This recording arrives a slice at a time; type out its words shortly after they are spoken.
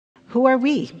Who are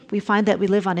we? We find that we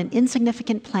live on an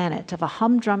insignificant planet of a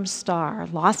humdrum star,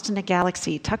 lost in a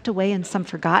galaxy, tucked away in some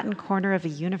forgotten corner of a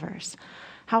universe.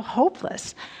 How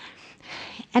hopeless.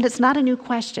 And it's not a new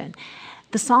question.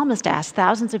 The psalmist asked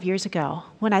thousands of years ago,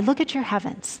 when I look at your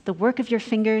heavens, the work of your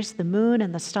fingers, the moon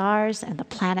and the stars and the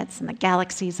planets and the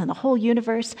galaxies and the whole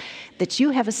universe that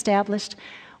you have established,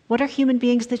 what are human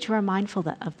beings that you are mindful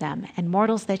of them and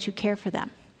mortals that you care for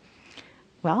them?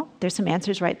 Well, there's some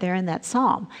answers right there in that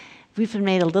psalm. We've been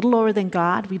made a little lower than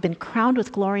God, we've been crowned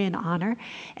with glory and honor,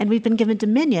 and we've been given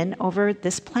dominion over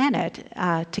this planet,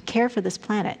 to care for this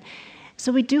planet.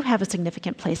 So we do have a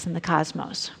significant place in the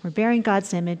cosmos. We're bearing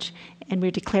God's image, and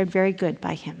we're declared very good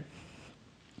by him.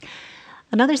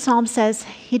 Another psalm says,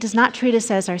 he does not treat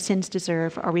us as our sins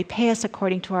deserve or repay us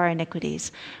according to our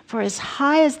iniquities. For as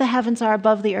high as the heavens are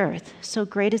above the earth, so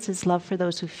great is his love for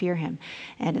those who fear him.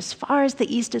 And as far as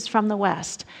the east is from the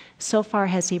west, so far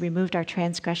has he removed our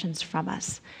transgressions from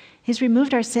us. He's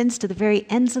removed our sins to the very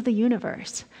ends of the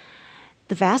universe.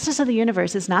 The vastness of the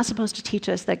universe is not supposed to teach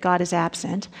us that God is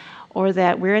absent or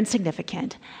that we're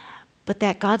insignificant, but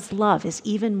that God's love is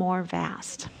even more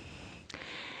vast.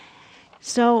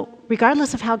 So,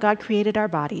 regardless of how God created our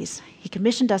bodies, he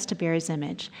commissioned us to bear his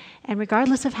image. And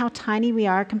regardless of how tiny we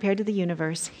are compared to the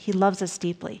universe, he loves us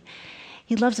deeply.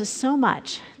 He loves us so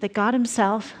much that God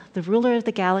himself, the ruler of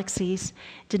the galaxies,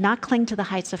 did not cling to the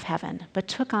heights of heaven, but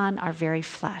took on our very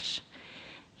flesh.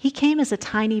 He came as a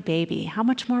tiny baby. How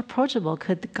much more approachable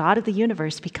could the God of the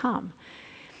universe become?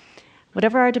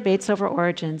 Whatever our debates over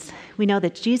origins, we know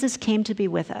that Jesus came to be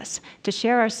with us, to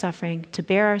share our suffering, to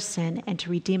bear our sin, and to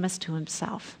redeem us to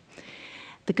himself.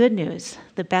 The good news,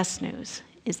 the best news,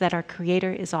 is that our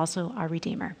Creator is also our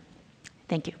Redeemer.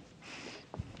 Thank you.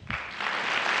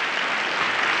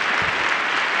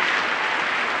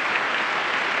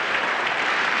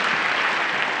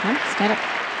 Stand up.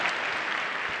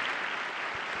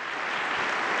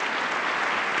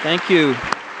 Thank you.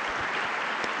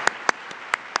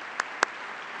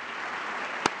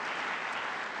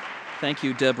 Thank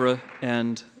you, Deborah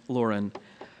and Loren.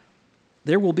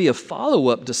 There will be a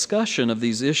follow-up discussion of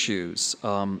these issues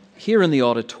here in the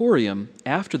auditorium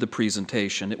after the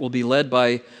presentation. It will be led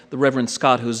by the Reverend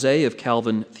Scott Jose of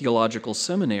Calvin Theological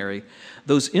Seminary.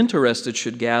 Those interested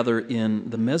should gather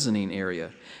in the mezzanine area.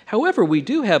 However, we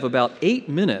do have about 8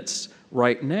 minutes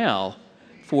right now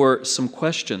for some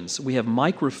questions. We have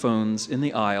microphones in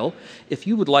the aisle. If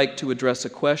you would like to address a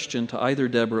question to either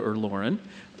Deborah or Loren,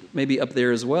 maybe up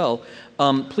there as well,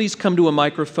 please come to a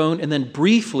microphone and then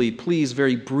briefly, please,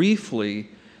 very briefly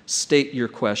state your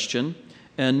question.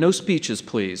 And no speeches,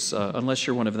 please, unless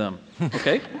you're one of them.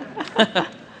 Okay?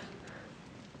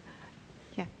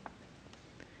 Yeah.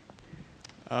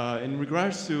 In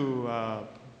regards to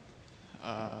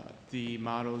the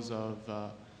models of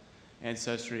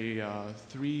ancestry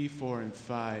 3, 4, and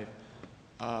 5,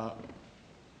 how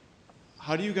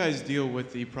do you guys deal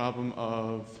with the problem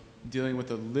of dealing with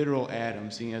a literal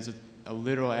atom, seeing as a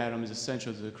literal atom is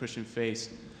essential to the Christian faith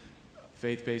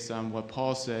based on what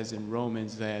Paul says in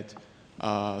Romans, that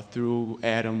through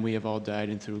Adam we have all died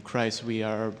and through Christ we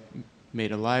are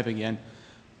made alive again.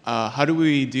 How do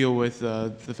we deal with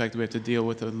the fact that we have to deal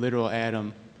with a literal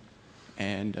atom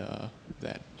and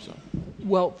that? So.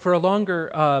 Well, for a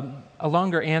longer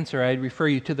answer, I'd refer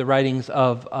you to the writings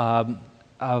of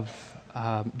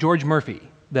George Murphy,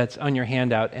 that's on your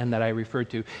handout and that I referred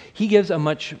to. He gives a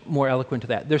much more eloquent to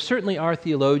that. There certainly are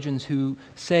theologians who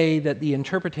say that the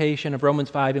interpretation of Romans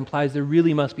 5 implies there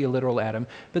really must be a literal atom,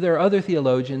 but there are other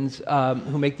theologians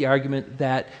who make the argument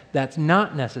that that's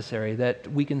not necessary, that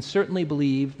we can certainly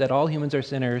believe that all humans are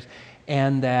sinners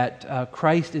and that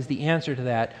Christ is the answer to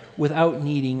that without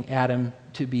needing Adam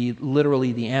to be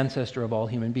literally the ancestor of all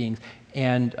human beings.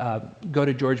 And go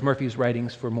to George Murphy's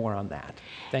writings for more on that.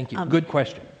 Thank you. Good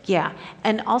question. Yeah,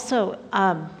 and also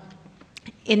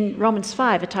in Romans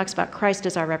 5, it talks about Christ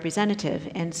as our representative,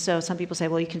 and so some people say,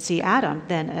 well, you can see Adam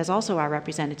then as also our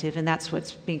representative, and that's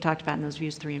what's being talked about in those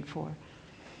views 3 and 4.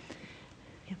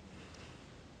 Yeah.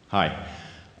 Hi.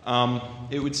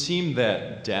 It would seem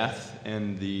that death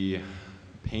and the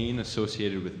pain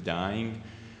associated with dying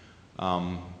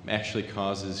actually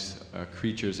causes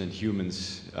creatures and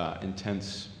humans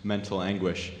intense mental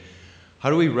anguish. How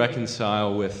do we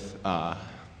reconcile with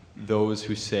those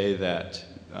who say that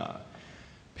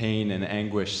pain and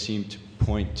anguish seem to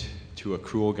point to a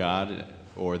cruel God,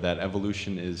 or that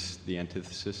evolution is the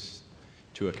antithesis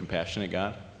to a compassionate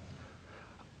God?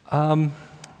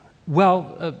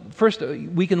 First,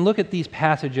 we can look at these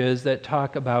passages that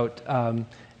talk about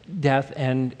death,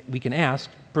 and we can ask,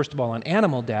 first of all, on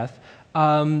animal death.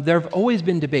 There have always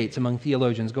been debates among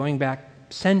theologians, going back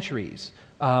centuries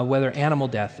whether animal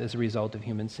death is a result of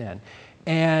human sin.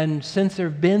 And since there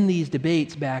have been these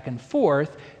debates back and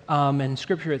forth, and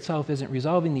Scripture itself isn't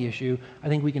resolving the issue, I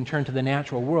think we can turn to the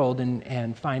natural world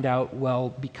and find out, well,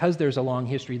 because there's a long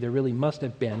history, there really must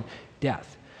have been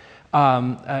death,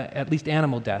 at least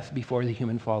animal death, before the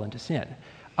human fall into sin.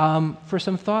 For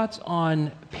some thoughts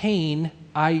on pain,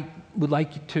 I would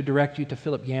like to direct you to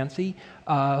Philip Yancey,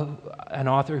 an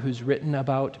author who's written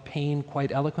about pain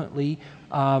quite eloquently.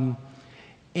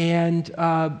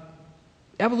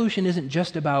 Evolution isn't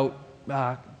just about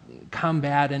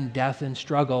combat and death and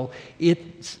struggle.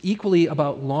 It's equally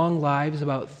about long lives,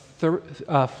 about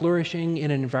flourishing in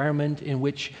an environment in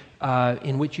which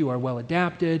you are well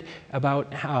adapted,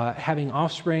 about having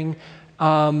offspring.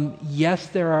 Yes,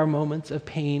 there are moments of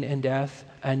pain and death,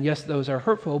 and yes, those are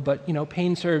hurtful, but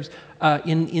pain serves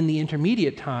in the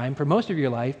intermediate time, for most of your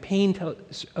life, pain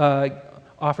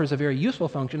offers a very useful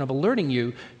function of alerting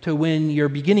you to when you're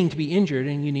beginning to be injured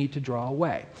and you need to draw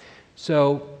away.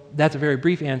 So that's a very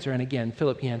brief answer, and again,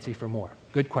 Philip Yancey for more.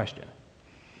 Good question.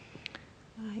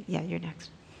 Yeah, you're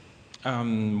next.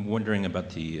 I'm wondering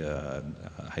about the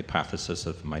hypothesis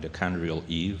of mitochondrial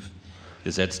Eve.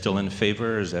 Is that still in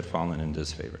favor, or has that fallen in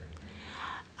disfavor?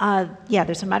 Yeah,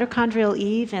 there's a mitochondrial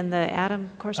Eve and the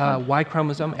Adam corresponding. Y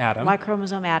chromosome Adam. Y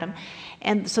chromosome Adam.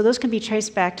 And so those can be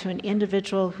traced back to an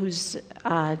individual whose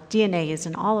DNA is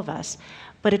in all of us.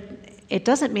 But it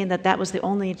doesn't mean that that was the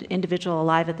only individual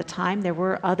alive at the time. There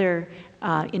were other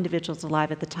individuals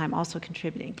alive at the time also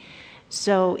contributing.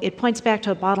 So it points back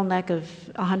to a bottleneck of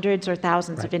hundreds or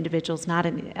thousands of individuals, not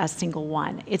a single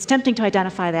one. It's tempting to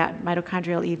identify that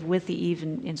mitochondrial Eve with the Eve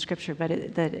in Scripture, but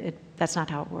that's not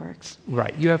how it works.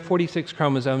 Right. You have 46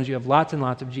 chromosomes. You have lots and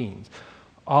lots of genes.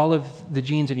 All of the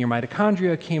genes in your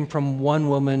mitochondria came from one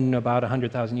woman about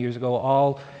 100,000 years ago.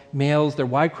 All males, their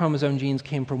Y chromosome genes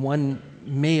came from one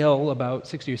male about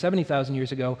 60 or 70,000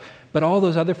 years ago. But all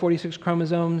those other 46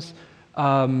 chromosomes,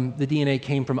 the DNA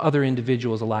came from other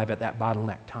individuals alive at that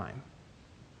bottleneck time.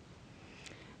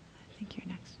 I think you're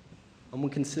next. When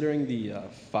considering the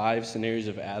 5 scenarios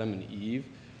of Adam and Eve,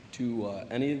 do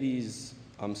any of these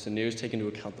scenarios take into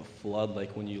account the flood?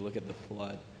 Like when you look at the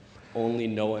flood, only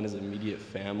Noah and his immediate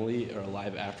family are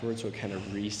alive afterwards, so it kind of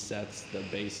resets the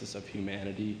basis of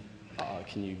humanity.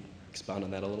 Can you expound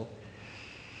on that a little?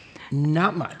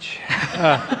 Not much.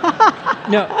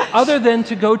 No, other than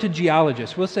to go to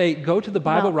geologists. We'll say, go to the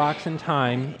Bible Rocks in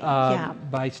Time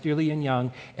by Stearley and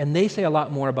Young, and they say a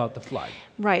lot more about the flood.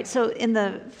 Right. So in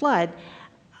the flood,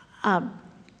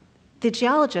 the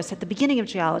geologists, at the beginning of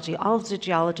geology, all of the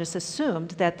geologists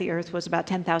assumed that the Earth was about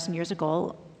 10,000 years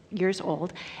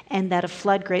old, and that a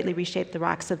flood greatly reshaped the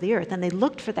rocks of the Earth. And they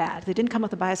looked for that. They didn't come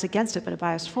with a bias against it, but a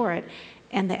bias for it.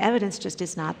 And the evidence just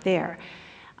is not there.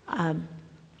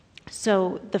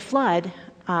 So the flood,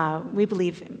 we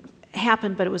believe,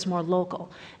 happened, but it was more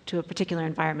local to a particular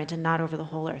environment and not over the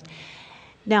whole Earth.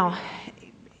 Now,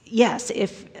 yes,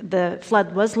 if the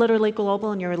flood was literally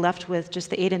global and you were left with just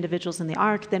the 8 individuals in the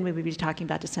ark, then we would be talking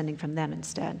about descending from them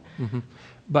instead. Mm-hmm.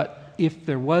 But if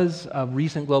there was a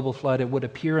recent global flood, it would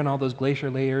appear in all those glacier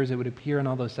layers, it would appear in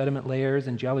all those sediment layers,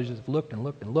 and geologists have looked and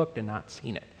looked and looked and not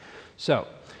seen it. So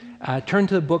turn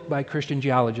to the book by Christian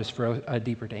geologists for a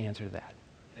deeper answer to that.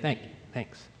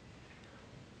 Thanks.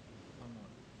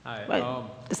 Hi.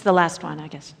 This is the last one, I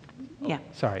guess. Yeah.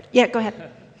 Sorry. Yeah, go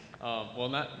ahead. Well,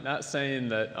 not saying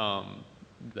that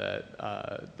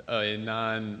a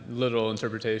non-literal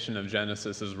interpretation of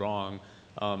Genesis is wrong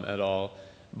at all,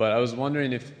 but I was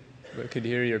wondering if I could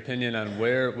hear your opinion on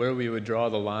where we would draw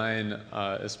the line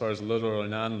as far as literal or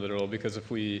non-literal, because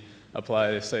if we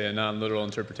apply, say, a non-literal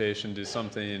interpretation to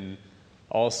something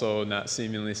also not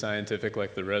seemingly scientific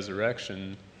like the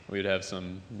resurrection, we'd have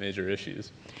some major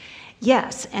issues.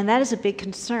 Yes, and that is a big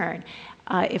concern.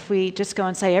 If we just go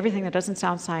and say everything that doesn't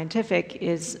sound scientific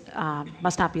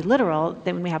must not be literal,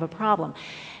 then we have a problem.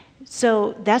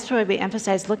 So that's why we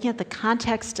emphasize looking at the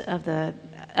context of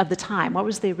the time. What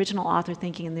was the original author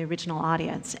thinking in the original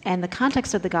audience? And the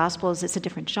context of the gospel is it's a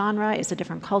different genre, it's a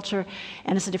different culture,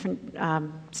 and it's a different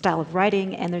style of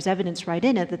writing, and there's evidence right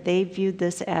in it that they viewed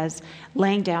this as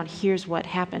laying down, here's what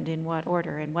happened in what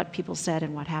order, and what people said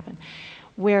and what happened.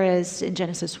 Whereas in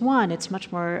Genesis 1, it's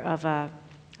much more of a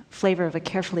flavor of a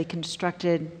carefully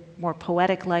constructed, more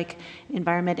poetic-like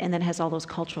environment, and then has all those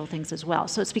cultural things as well.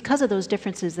 So it's because of those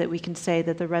differences that we can say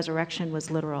that the resurrection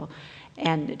was literal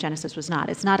and Genesis was not.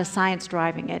 It's not a science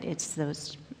driving it, it's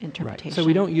those interpretations. Right. So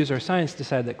we don't use our science to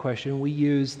decide that question. We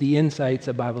use the insights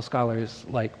of Bible scholars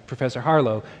like Professor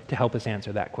Harlow to help us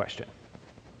answer that question.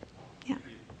 Yeah.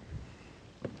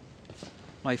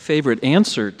 My favorite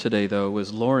answer today, though,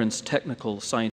 was Loren's technical scientific